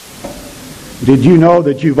Did you know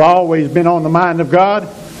that you've always been on the mind of God?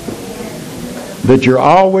 That you're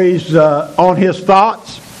always on His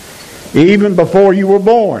thoughts, even before you were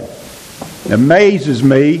born. It amazes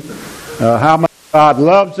me how much God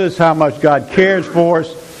loves us, how much God cares for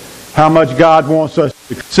us, how much God wants us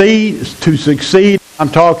to succeed. I'm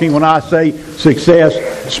talking, when I say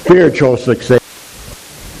success, spiritual success.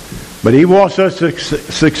 But He wants us to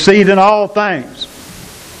succeed in all things.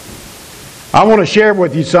 I want to share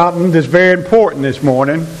with you something that's very important this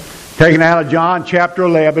morning, taken out of John chapter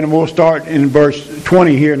 11, and we'll start in verse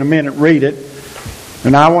 20 here in a minute, read it.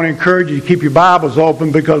 And I want to encourage you to keep your Bibles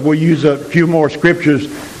open, because we'll use a few more scriptures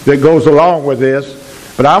that goes along with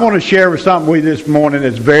this. But I want to share something with you this morning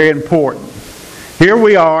that's very important. Here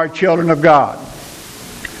we are, children of God.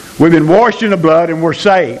 We've been washed in the blood and we're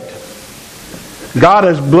saved. God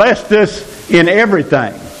has blessed us in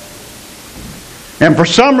everything. And for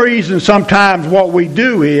some reason, sometimes what we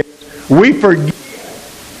do is we forget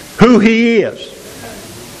who He is.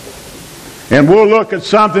 And we'll look at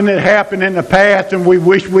something that happened in the past and we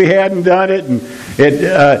wish we hadn't done it, and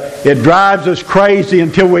it drives us crazy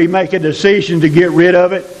until we make a decision to get rid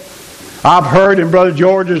of it. I've heard, and Brother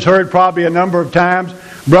George has heard probably a number of times,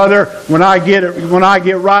 "Brother, when I get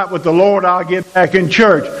right with the Lord, I'll get back in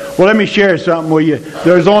church." Well, let me share something with you.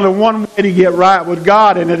 There's only one way to get right with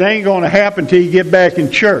God, and it ain't going to happen till you get back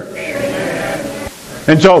in church.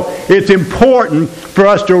 And so it's important for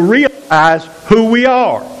us to realize who we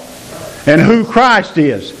are and who Christ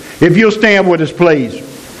is. If you'll stand with us, please.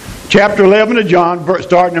 Chapter 11 of John,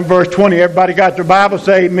 starting in verse 20. Everybody got their Bible?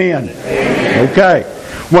 Say amen. Amen. Okay.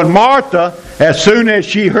 When Martha, as soon as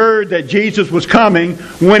she heard that Jesus was coming,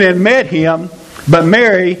 went and met Him, but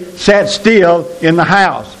Mary sat still in the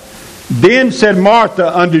house. Then said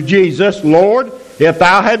Martha unto Jesus, "Lord, if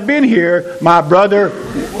Thou had been here, my brother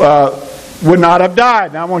would not have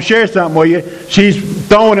died." Now I want to share something with you. She's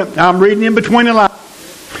throwing it, I'm reading in between the lines.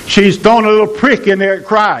 She's throwing a little prick in there at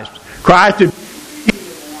Christ. Christ,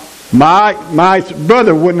 my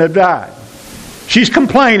brother wouldn't have died. She's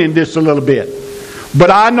complaining just a little bit. But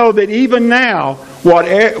I know that even now,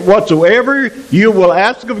 whatsoever you will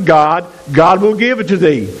ask of God, God will give it to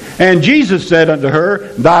thee. And Jesus said unto her,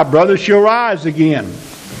 "Thy brother shall rise again."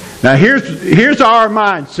 Now here's our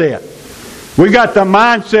mindset. We got the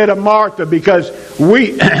mindset of Martha, because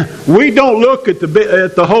we don't look at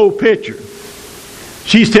the whole picture.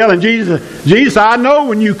 She's telling Jesus, "Jesus, I know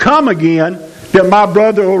when you come again that my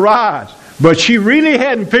brother will rise." But she really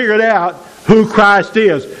hadn't figured out who Christ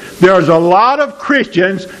is. There's a lot of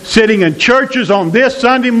Christians sitting in churches on this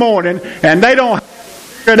Sunday morning, and they don't have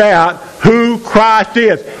figured out who Christ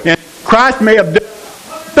is. And Christ may have done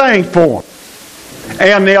things for them,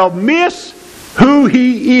 and they'll miss who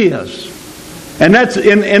He is. And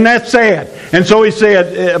that's sad. And so He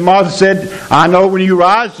said, Martha said, "I know when you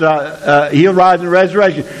rise, He'll rise in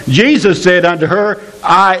resurrection." Jesus said unto her,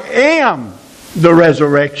 "I am the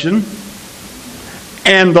resurrection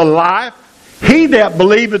and the life. He that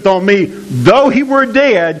believeth on me, though he were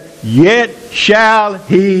dead, yet shall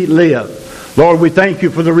he live." Lord, we thank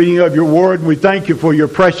You for the reading of Your Word, and we thank You for Your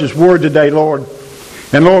precious Word today, Lord.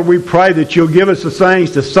 And Lord, we pray that You'll give us the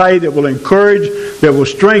things to say that will encourage, that will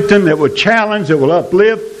strengthen, that will challenge, that will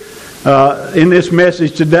uplift in this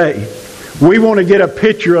message today. We want to get a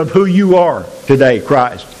picture of who You are today,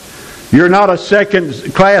 Christ. You're not a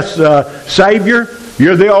second-class Savior.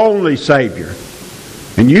 You're the only Savior.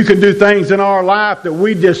 And You can do things in our life that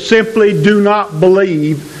we just simply do not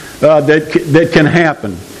believe that can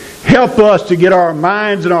happen. Help us to get our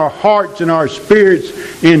minds and our hearts and our spirits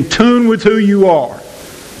in tune with who You are.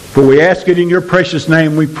 For we ask it in Your precious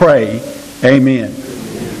name we pray. Amen.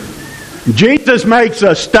 Jesus makes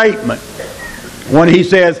a statement when He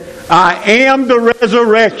says, "I am the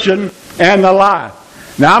resurrection and the life."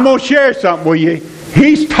 Now I'm going to share something with you.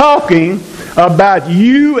 He's talking about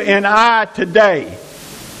you and I today.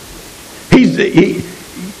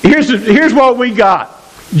 Here's what we got.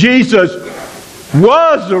 Jesus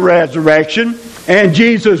was the resurrection, and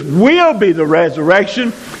Jesus will be the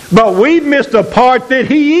resurrection, but we missed the part that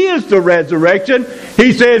He is the resurrection.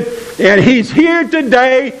 He said, and He's here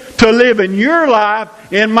today to live in your life,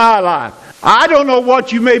 in my life. I don't know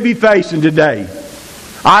what you may be facing today.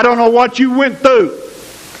 I don't know what you went through.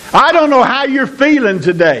 I don't know how you're feeling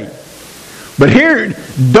today. But here,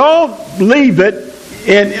 don't leave it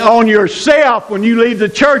on yourself when you leave the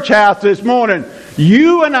church house this morning.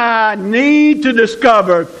 You and I need to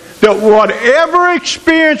discover that whatever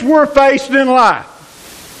experience we're facing in life,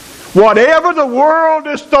 whatever the world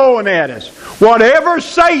is throwing at us, whatever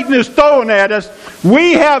Satan is throwing at us,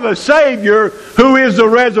 we have a Savior who is the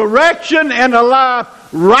resurrection and the life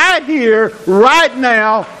right here, right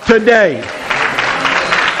now, today.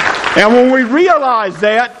 And when we realize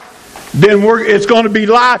that, then it's going to be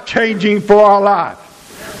life-changing for our life.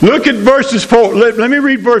 Look at verses 4. Let me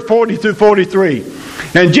read verse 40 through 43.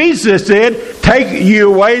 And Jesus said, "Take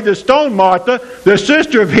you away the stone." Martha, the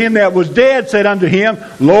sister of him that was dead, said unto him,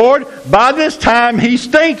 "Lord, by this time he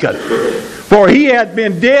stinketh, for he had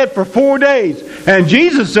been dead for 4 days." And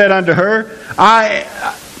Jesus said unto her,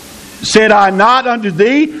 Said I not unto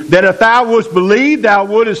thee, that if thou wouldst believe, thou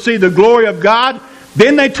wouldst see the glory of God?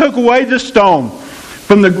 Then they took away the stone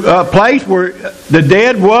from the place where the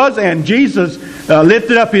dead was, and Jesus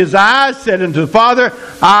lifted up his eyes, said unto the Father,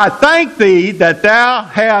 "I thank thee that thou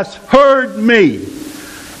hast heard me.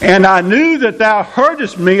 And I knew that thou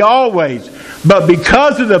heardest me always. But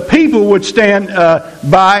because of the people which stand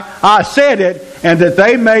by, I said it, and that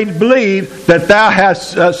they may believe that thou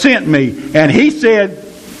hast sent me." And he said,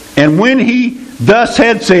 and when he thus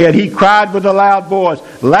had said, he cried with a loud voice,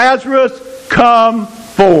 "Lazarus, come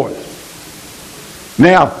forth."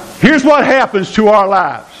 Now, here's what happens to our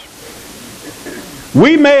lives.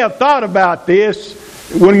 We may have thought about this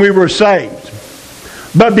when we were saved.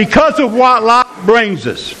 But because of what life brings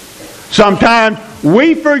us, sometimes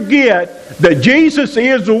we forget that Jesus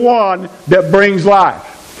is the one that brings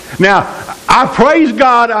life. Now, I praise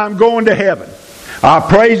God I'm going to heaven. I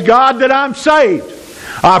praise God that I'm saved.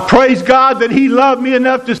 I praise God that He loved me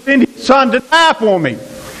enough to send His Son to die for me.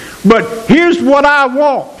 But here's what I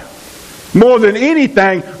want. More than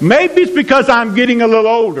anything, maybe it's because I'm getting a little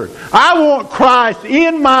older. I want Christ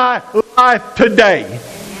in my life today.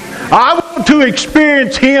 I want to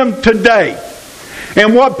experience Him today.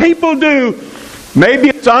 And what people do, maybe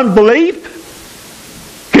it's unbelief.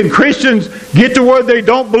 Can Christians get to where they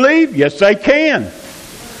don't believe? Yes, they can.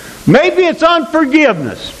 Maybe it's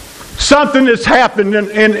unforgiveness. Something that's happened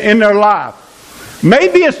in their life.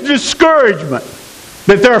 Maybe it's discouragement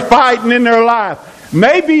that they're fighting in their life.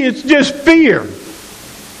 Maybe it's just fear.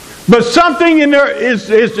 But something in there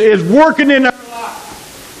is working in their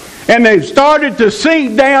life. And they've started to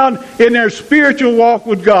sink down in their spiritual walk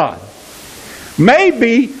with God.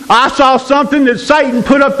 Maybe I saw something that Satan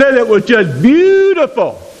put up there that was just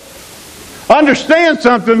beautiful. Understand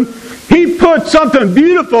something. He put something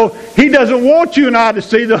beautiful. He doesn't want you and I to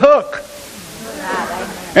see the hook.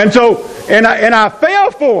 And so, and I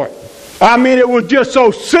fell for it. I mean, it was just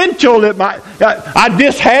so sensual that I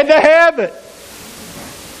just had to have it.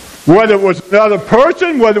 Whether it was another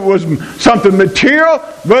person, whether it was something material,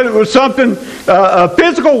 whether it was something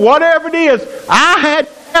physical, whatever it is, I had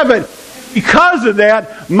to have it. Because of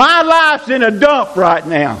that, my life's in a dump right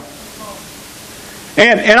now.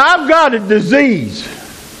 And I've got a disease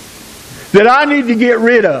that I need to get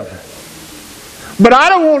rid of. But I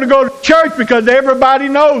don't want to go to church because everybody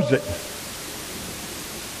knows it.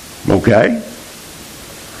 Okay?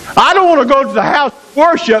 I don't want to go to the house of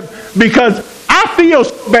worship because I feel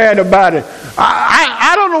so bad about it.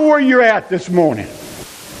 I don't know where you're at this morning.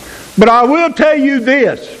 But I will tell you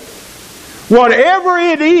this. Whatever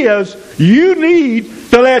it is, you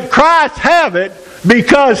need to let Christ have it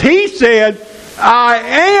because He said, "I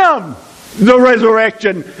am the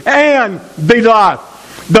resurrection and the life."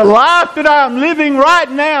 The life that I'm living right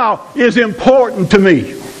now is important to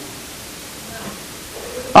me.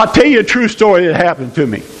 I'll tell you a true story that happened to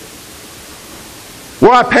me.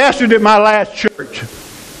 Where I pastored at my last church,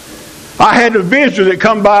 I had a visitor that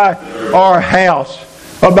come by our house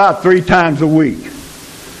about 3 times a week.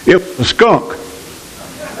 It was a skunk.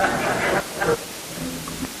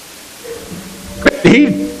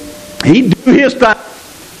 He'd do his thing.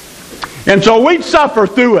 And so we'd suffer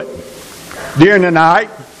through it during the night.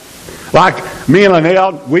 Like me and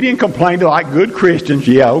Linnell, we didn't complain like good Christians.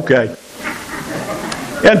 Yeah, okay.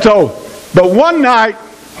 And so, but one night,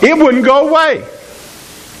 it wouldn't go away.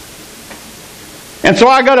 And so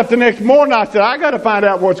I got up the next morning, I said, I got to find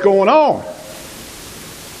out what's going on.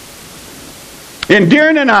 And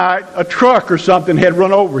during the night, a truck or something had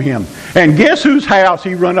run over him. And guess whose house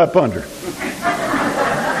he run up under?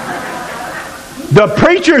 The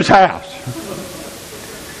preacher's house.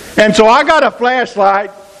 And so I got a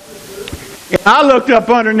flashlight, and I looked up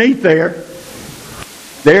underneath there.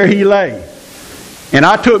 There he lay. And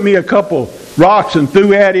I took me a couple rocks and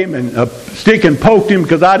threw at him, and a stick and poked him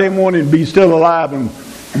because I didn't want him to be still alive and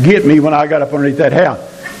get me when I got up underneath that house.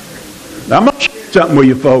 Now, I'm going to share something with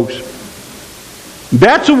you folks.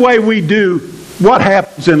 That's the way we do what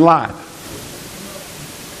happens in life.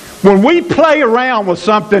 When we play around with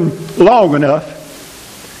something long enough,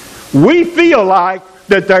 we feel like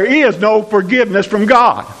that there is no forgiveness from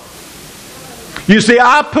God. You see,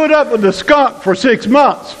 I put up with the skunk for 6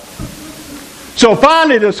 months. So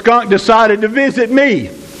finally the skunk decided to visit me.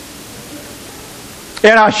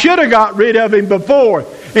 And I should have got rid of him before.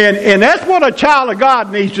 And that's what a child of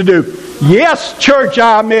God needs to do. Yes, church,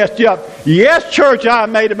 I messed you up. Yes, church, I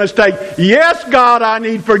made a mistake. Yes, God, I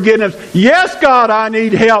need forgiveness. Yes, God, I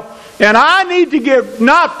need help. And I need to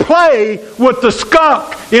not play with the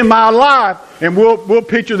skunk in my life. And we'll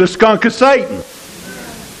picture the skunk as Satan.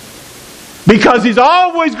 Because he's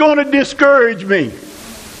always going to discourage me.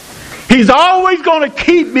 He's always going to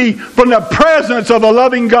keep me from the presence of a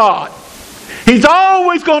loving God. He's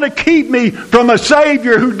always going to keep me from a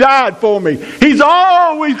Savior who died for me. He's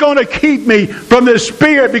always going to keep me from the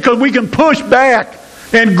Spirit, because we can push back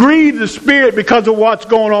and grieve the Spirit because of what's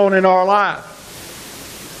going on in our life.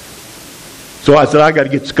 So I said, I got to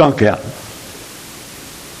get the skunk out.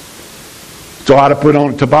 So I had to put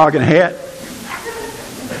on a toboggan hat,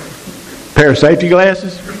 pair of safety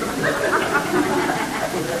glasses.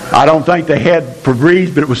 I don't think they had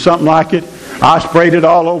Febreze, but it was something like it. I sprayed it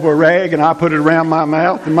all over a rag and I put it around my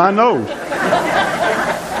mouth and my nose.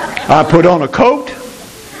 I put on a coat.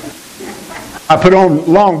 I put on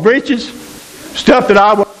long breeches. Stuff that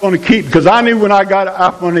I wasn't going to keep, because I knew when I got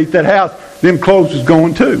up underneath that house, them clothes was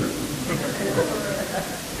going too.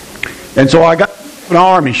 And so I got an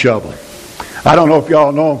army shovel. I don't know if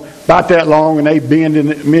y'all know them, about that long, and they bend in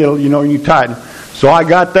the middle, and you tighten. So I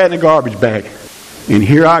got that in a garbage bag. And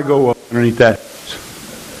here I go up underneath that house,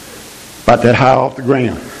 about that high off the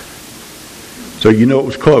ground. So it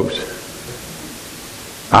was close.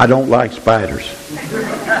 I don't like spiders.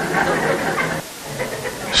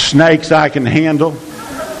 Snakes I can handle.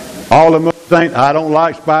 All of them things. I don't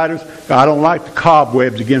like spiders. I don't like the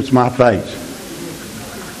cobwebs against my face.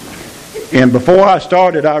 And before I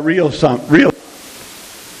started, I realized something.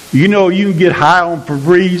 You can get high on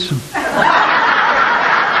Febreze.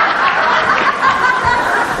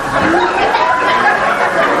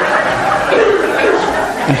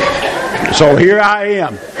 So here I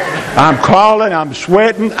am. I'm crawling, I'm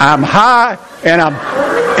sweating, I'm high, and I'm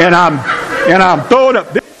throwing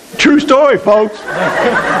up. This is a true story, folks.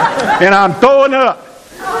 And I'm throwing up.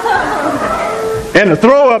 And the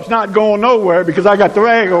throw up's not going nowhere because I got the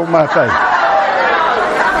rag over my face.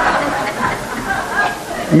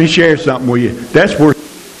 Let me share something with you. That's where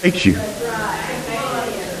sin takes you.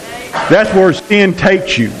 That's where sin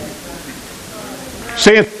takes you.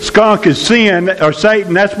 Saying skunk is sin, or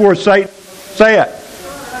Satan, that's where Satan sat.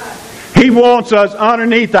 He wants us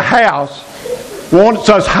underneath the house, wants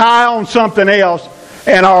us high on something else,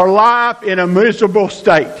 and our life in a miserable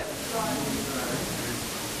state.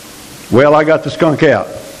 Well, I got the skunk out.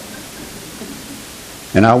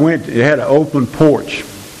 And I went, it had an open porch.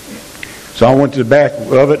 So I went to the back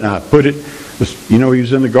of it and I put it, he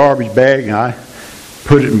was in the garbage bag, and I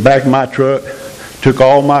put it in the back of my truck, took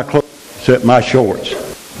all my clothes, except my shorts.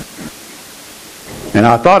 And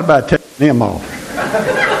I thought about taking them off.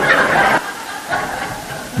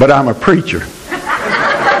 But I'm a preacher.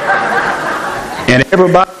 And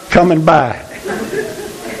everybody coming by.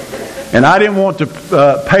 And I didn't want the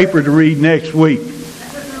paper to read next week.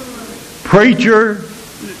 Preacher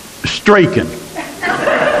streaking.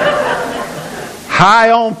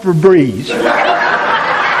 High on Febreze.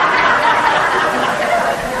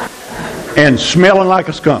 And smelling like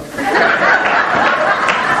a skunk.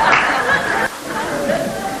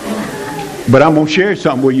 But I'm going to share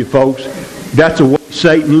something with you folks. That's the way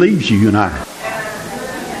Satan leaves you and I.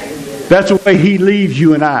 That's the way he leaves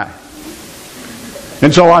you and I.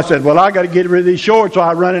 And so I said, well, I got to get rid of these shorts. So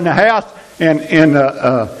I run in the house, and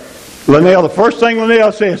Linnell, the first thing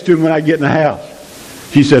Linnell says to me when I get in the house,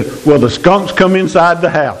 she said, well, the skunks come inside the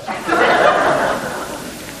house.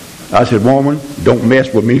 I said, woman, don't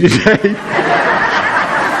mess with me today.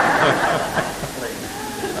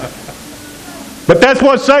 But that's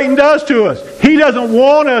what Satan does to us. He doesn't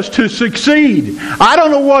want us to succeed. I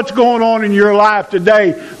don't know what's going on in your life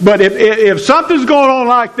today, but if something's going on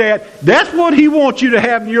like that, that's what he wants you to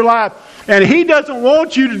have in your life. And he doesn't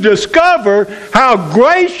want you to discover how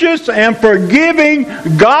gracious and forgiving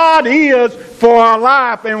God is for our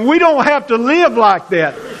life. And we don't have to live like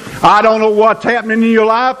that. I don't know what's happening in your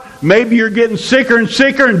life. Maybe you're getting sicker and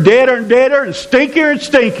sicker and deader and stinkier and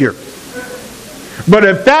stinkier. But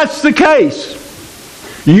if that's the case,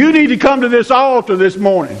 you need to come to this altar this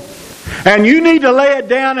morning. And you need to lay it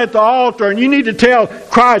down at the altar, and you need to tell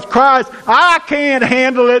Christ, I can't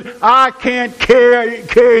handle it. I can't carry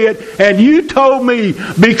it. And you told me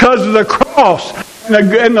because of the cross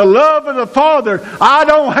and the love of the Father, I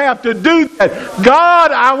don't have to do that.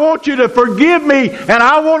 God, I want you to forgive me, and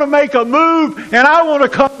I want to make a move, and I want to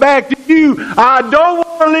come back to you. I don't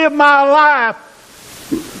want to live my life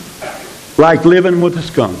like living with a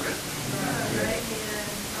skunk.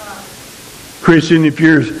 Christian, if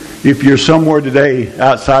you're somewhere today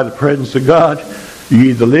outside the presence of God, you're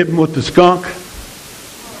either living with the skunk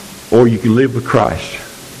or you can live with Christ.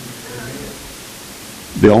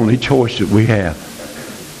 The only choice that we have.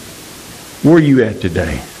 Where are you at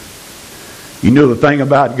today? You know the thing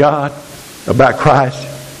about God, about Christ?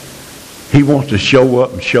 He wants to show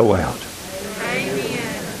up and show out.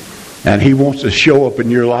 Amen. And He wants to show up in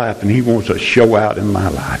your life, and He wants to show out in my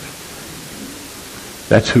life.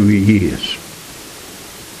 That's who He is.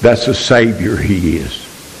 That's the Savior He is.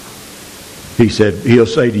 He said, He'll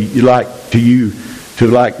say to you,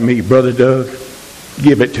 like me, Brother Doug,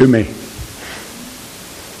 give it to me.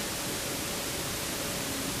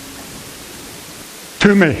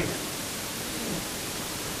 To me.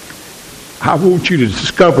 I want you to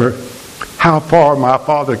discover how far my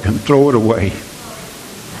Father can throw it away.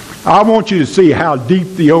 I want you to see how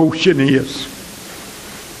deep the ocean is.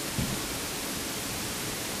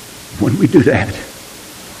 When we do that,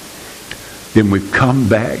 then we've come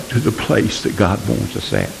back to the place that God wants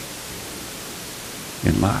us at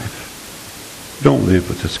in life. Don't live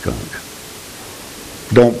with a skunk.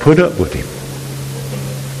 Don't put up with him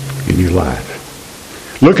in your life.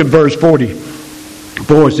 Look at verse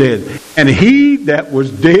 44. It said, and he that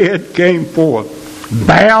was dead came forth,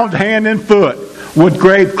 bound hand and foot with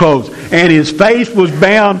grave clothes, and his face was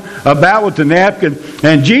bound about with a napkin.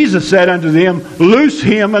 And Jesus said unto them, loose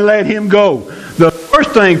him and let him go. The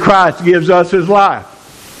first thing Christ gives us is life.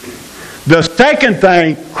 The second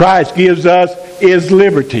thing Christ gives us is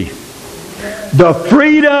liberty. The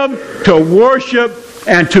freedom to worship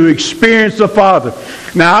and to experience the Father.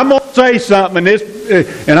 Now I'm going to say something,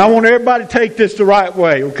 and I want everybody to take this the right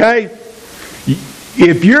way, okay?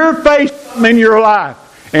 If you're facing something in your life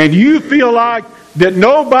and you feel like that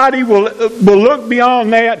nobody will look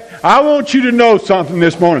beyond that, I want you to know something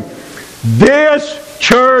this morning. This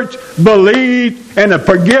church believes in the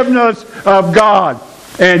forgiveness of God.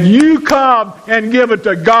 And you come and give it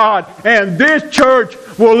to God, and this church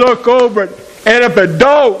will look over it. And if it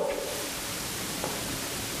don't,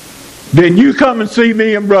 then you come and see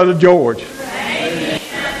me and Brother George. Amen.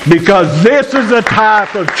 Because this is the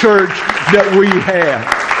type of church that we have.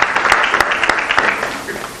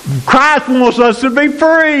 Christ wants us to be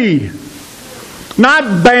free.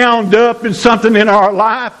 Not bound up in something in our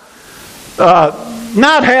life.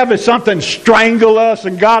 Not having something strangle us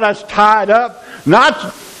and got us tied up.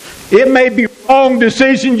 It may be wrong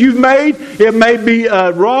decisions you've made. It may be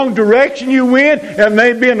a wrong direction you went. It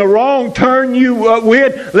may be in the wrong turn you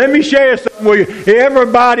went. Let me share something with you.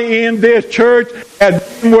 Everybody in this church has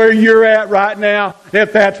been where you're at right now,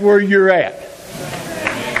 if that's where you're at.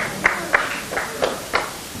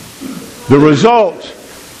 The results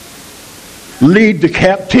lead to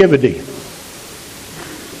captivity.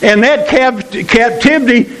 And that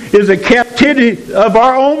captivity is a captivity of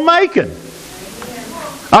our own making.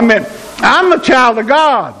 I mean, I'm a child of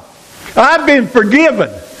God. I've been forgiven.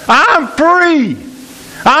 I'm free.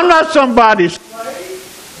 I'm not somebody's slave.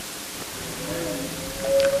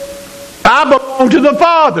 I belong to the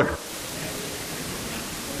Father.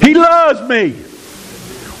 He loves me.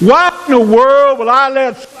 Why in the world will I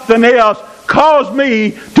let something else cause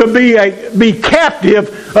me to be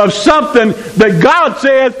captive of something that God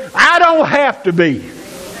says I don't have to be?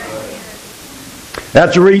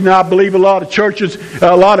 That's the reason I believe a lot of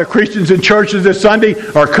Christians in churches this Sunday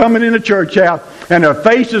are coming into church house and their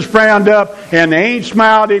face is frowned up and they ain't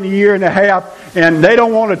smiled in a year and a half and they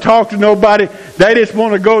don't want to talk to nobody. They just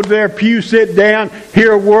want to go to their pew, sit down,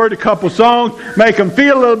 hear a word, a couple songs, make them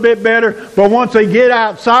feel a little bit better. But once they get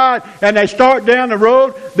outside and they start down the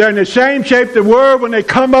road, they're in the same shape they were when they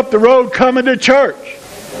come up the road coming to church.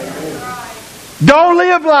 Don't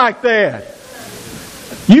live like that.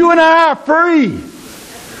 You and I are free.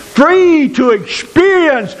 Free to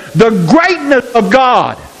experience the greatness of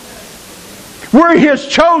God. We're His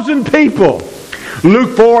chosen people.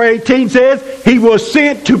 Luke 4:18 says, He was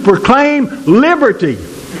sent to proclaim liberty,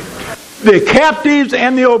 the captives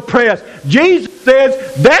and the oppressed. Jesus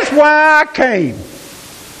says, that's why I came.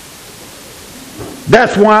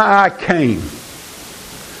 That's why I came.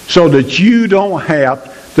 So that you don't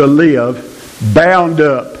have to live bound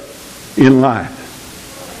up in life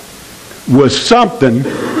with something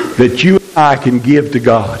that you and I can give to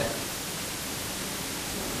God.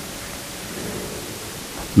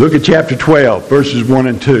 Look at chapter 12, verses 1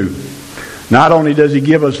 and 2. Not only does He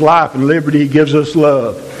give us life and liberty, He gives us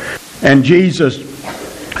love. And Jesus,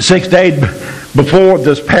 6 days before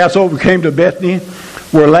this Passover came to Bethany,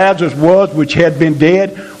 where Lazarus was, which had been dead,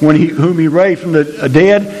 whom he raised from the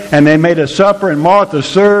dead, and they made a supper, and Martha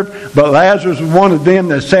served, but Lazarus was one of them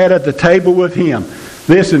that sat at the table with him.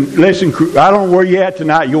 Listen, I don't know where you're at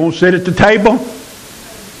tonight. You want to sit at the table?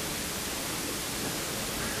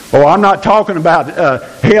 Oh, I'm not talking about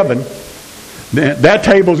heaven. That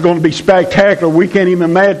table is going to be spectacular. We can't even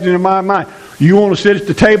imagine it in my mind. You want to sit at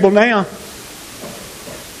the table now?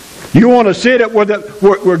 You want to sit at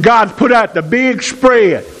where God's put out the big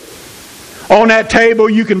spread. On that table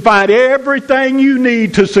you can find everything you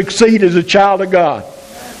need to succeed as a child of God.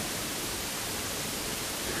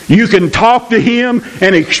 You can talk to Him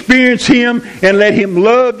and experience Him and let Him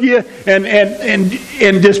love you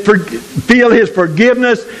and just feel His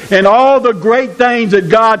forgiveness and all the great things that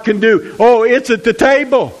God can do. Oh, it's at the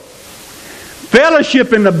table.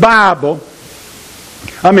 Fellowship in the Bible,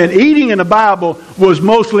 eating in the Bible was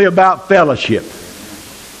mostly about fellowship.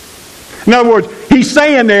 In other words, he's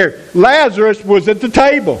saying there, Lazarus was at the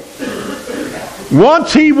table.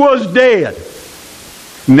 Once he was dead,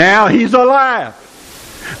 now he's alive.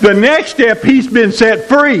 The next step, he's been set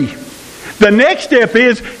free. The next step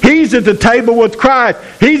is he's at the table with Christ.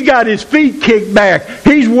 He's got his feet kicked back.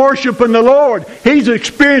 He's worshiping the Lord. He's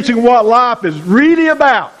experiencing what life is really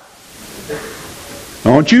about.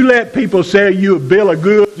 Don't you let people sell you a bill of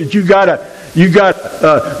goods that you got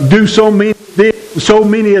to do so many this, so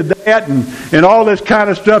many of that, and all this kind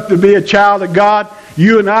of stuff to be a child of God.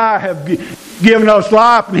 You and I have given us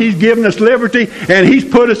life, and He's given us liberty, and He's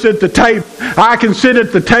put us at the table. I can sit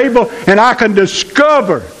at the table, and I can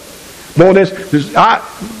discover. Boy,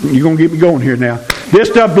 you're going to get me going here now. This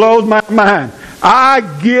stuff blows my mind. I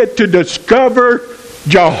get to discover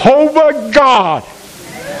Jehovah God.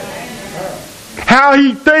 How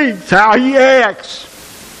He thinks, how He acts,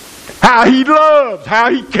 how He loves, how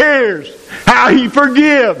He cares, how He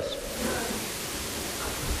forgives.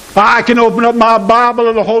 I can open up my Bible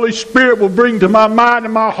and the Holy Spirit will bring to my mind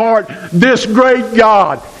and my heart this great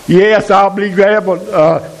God. Yes, I'll believe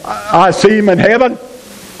I see Him in heaven.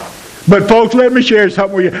 But folks, let me share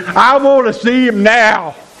something with you. I want to see Him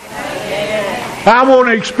now. I want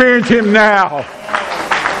to experience Him now.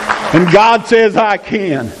 And God says I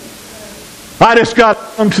can. I just got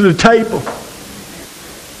to come to the table,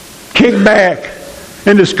 kick back,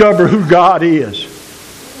 and discover who God is.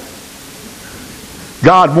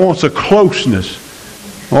 God wants a closeness.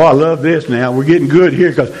 Oh, I love this now. We're getting good here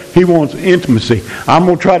because He wants intimacy. I'm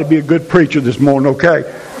going to try to be a good preacher this morning, okay?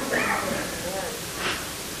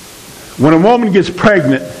 When a woman gets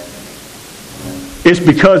pregnant, it's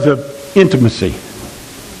because of intimacy.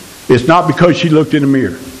 It's not because she looked in the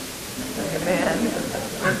mirror.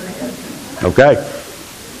 Okay?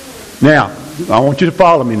 Now, I want you to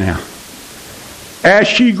follow me now. As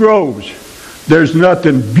she grows, there's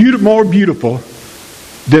nothing more beautiful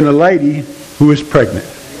than a lady who is pregnant.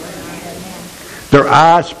 Their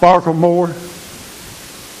eyes sparkle more.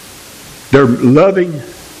 They're loving.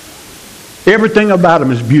 Everything about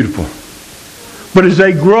them is beautiful. But as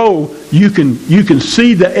they grow, you can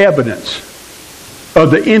see the evidence of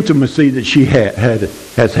the intimacy that she has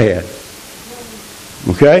had.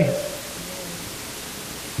 Okay?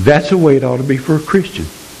 That's the way it ought to be for a Christian.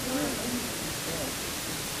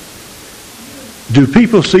 Do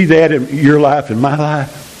people see that in your life and my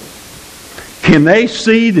life? Can they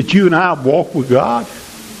see that you and I walk with God?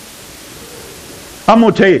 I'm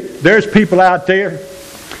going to tell you, there's people out there,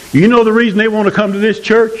 you know the reason they want to come to this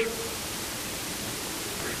church?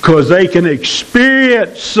 Because they can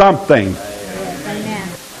experience something. Amen.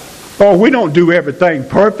 Oh, we don't do everything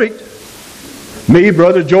perfect. Me,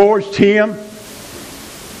 Brother George, Tim,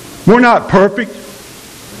 we're not perfect.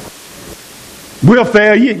 We'll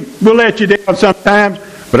fail you. We'll let you down sometimes.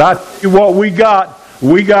 But I tell you what we got.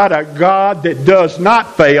 We got a God that does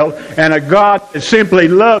not fail, and a God that simply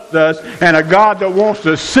loves us, and a God that wants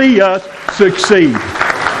to see us succeed.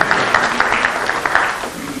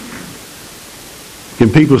 Can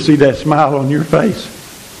people see that smile on your face?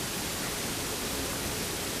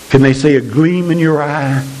 Can they see a gleam in your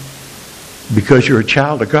eye because you're a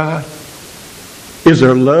child of God? Is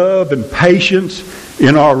there love and patience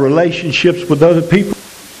in our relationships with other people?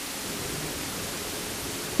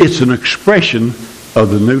 It's an expression of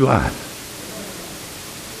the new life.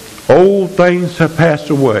 Old things have passed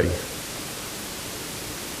away,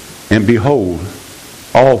 and behold,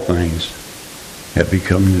 all things have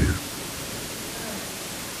become new.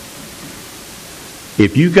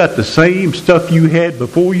 If you got the same stuff you had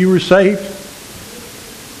before you were saved,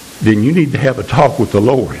 then you need to have a talk with the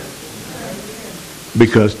Lord.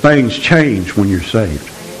 Because things change when you're saved.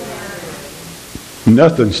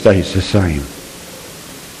 Nothing stays the same.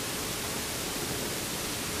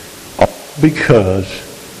 because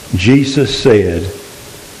Jesus said,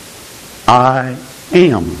 I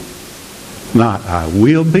am. Not I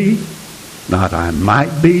will be, not I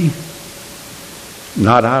might be,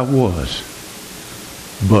 not I was,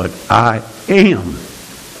 but I am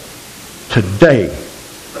today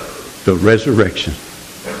the resurrection.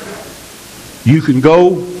 You can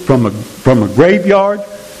go from a graveyard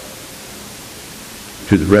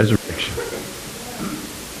to the resurrection.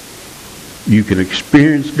 You can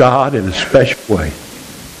experience God in a special way.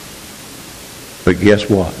 But guess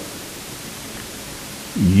what?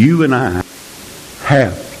 You and I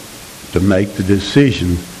have to make the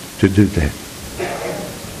decision to do that.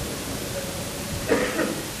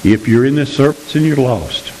 If you're in this service and you're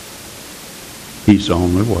lost, He's the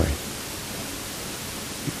only way.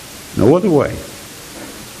 No other way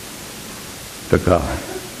to God.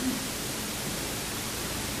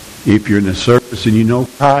 If you're in the service and you know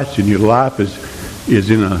Christ and your life is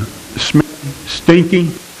in a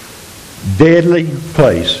stinking, deadly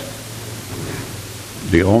place,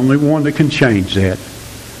 the only one that can change that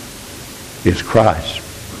is Christ.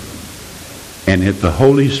 And if the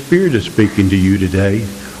Holy Spirit is speaking to you today,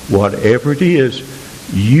 whatever it is,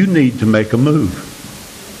 you need to make a move.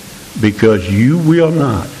 Because you will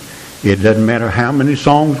not. It doesn't matter how many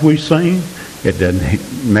songs we sing. It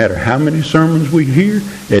doesn't matter how many sermons we hear.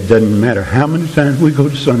 It doesn't matter how many times we go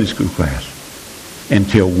to Sunday school class.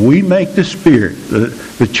 Until we make the Spirit,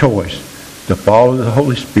 the choice to follow the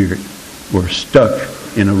Holy Spirit, we're stuck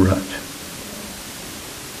in a rut.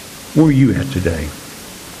 Where are you at today?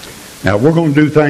 Now, we're going to do things